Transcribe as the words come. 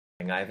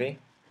Ivy.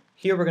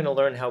 Here we're going to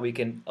learn how we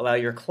can allow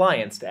your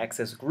clients to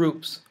access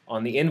groups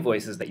on the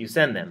invoices that you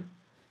send them.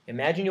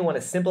 Imagine you want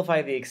to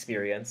simplify the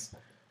experience,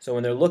 so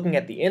when they're looking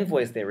at the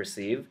invoice they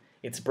receive,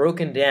 it's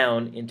broken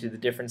down into the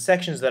different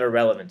sections that are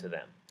relevant to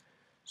them.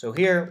 So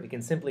here we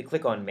can simply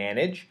click on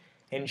Manage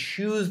and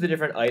choose the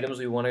different items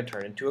we want to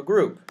turn into a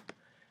group.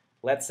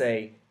 Let's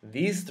say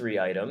these 3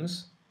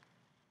 items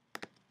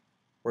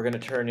we're going to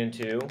turn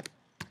into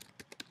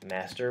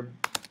Master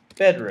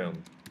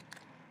Bedroom.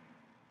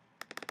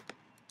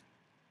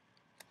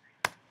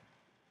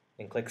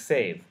 And click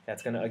Save.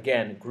 That's going to,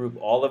 again, group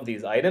all of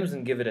these items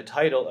and give it a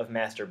title of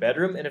Master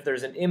Bedroom. And if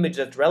there's an image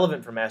that's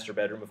relevant for Master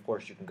Bedroom, of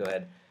course, you can go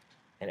ahead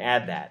and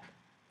add that.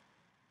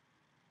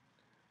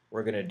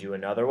 We're going to do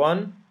another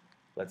one,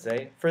 let's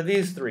say, for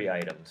these 3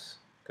 items.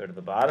 Go to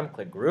the bottom,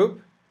 click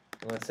Group,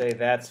 and let's say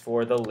that's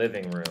for the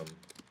living room.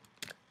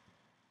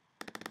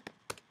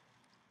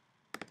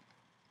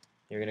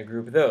 You're going to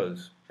group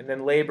those. And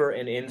then Labor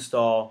and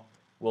Install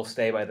will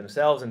stay by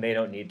themselves, and they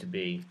don't need to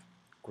be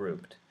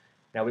grouped.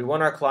 Now we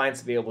want our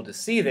clients to be able to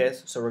see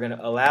this, so we're going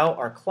to allow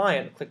our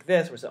client, click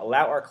this, we're going to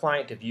allow our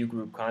client to view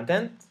group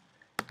content,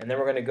 and then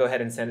we're going to go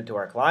ahead and send it to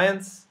our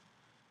clients,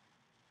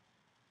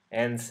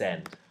 and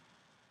send.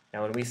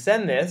 Now when we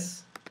send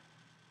this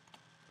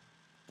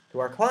to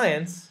our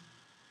clients,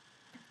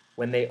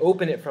 when they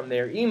open it from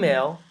their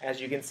email, as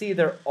you can see,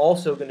 they're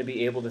also going to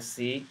be able to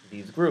see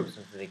these groups.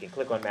 So they can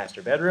click on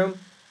Master Bedroom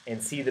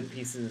and see the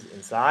pieces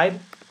inside,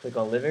 click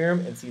on Living Room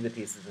and see the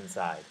pieces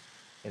inside.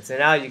 And so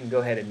now you can go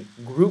ahead and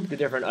group the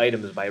different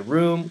items by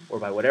room or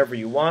by whatever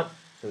you want.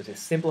 So it's a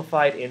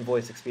simplified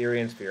invoice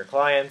experience for your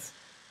clients,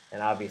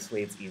 and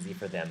obviously it's easy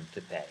for them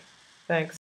to pay. Thanks.